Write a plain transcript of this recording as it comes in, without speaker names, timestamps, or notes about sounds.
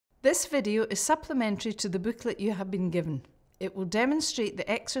This video is supplementary to the booklet you have been given. It will demonstrate the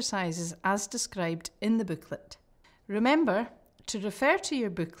exercises as described in the booklet. Remember to refer to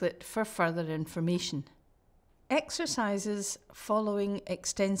your booklet for further information. Exercises following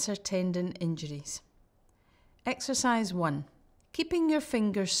extensor tendon injuries. Exercise 1. Keeping your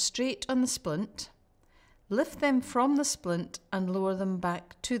fingers straight on the splint, lift them from the splint and lower them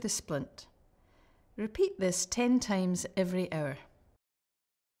back to the splint. Repeat this 10 times every hour.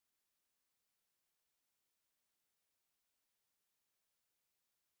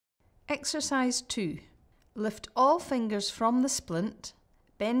 Exercise 2. Lift all fingers from the splint,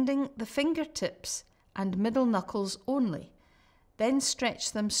 bending the fingertips and middle knuckles only, then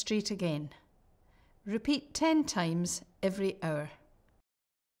stretch them straight again. Repeat 10 times every hour.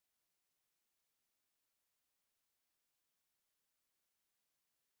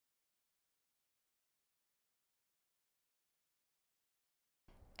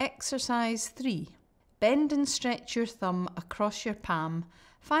 Exercise 3. Bend and stretch your thumb across your palm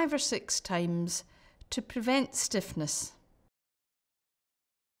 5 or 6 times to prevent stiffness.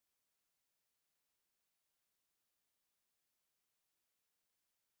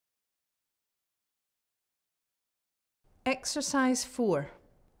 Exercise 4.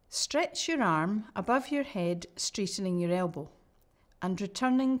 Stretch your arm above your head, straightening your elbow and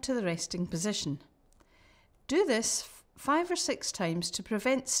returning to the resting position. Do this 5 or 6 times to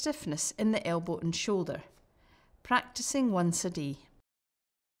prevent stiffness in the elbow and shoulder, practicing once a day.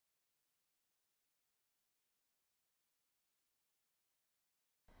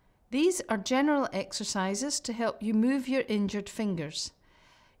 These are general exercises to help you move your injured fingers.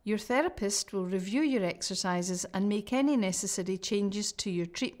 Your therapist will review your exercises and make any necessary changes to your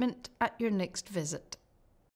treatment at your next visit.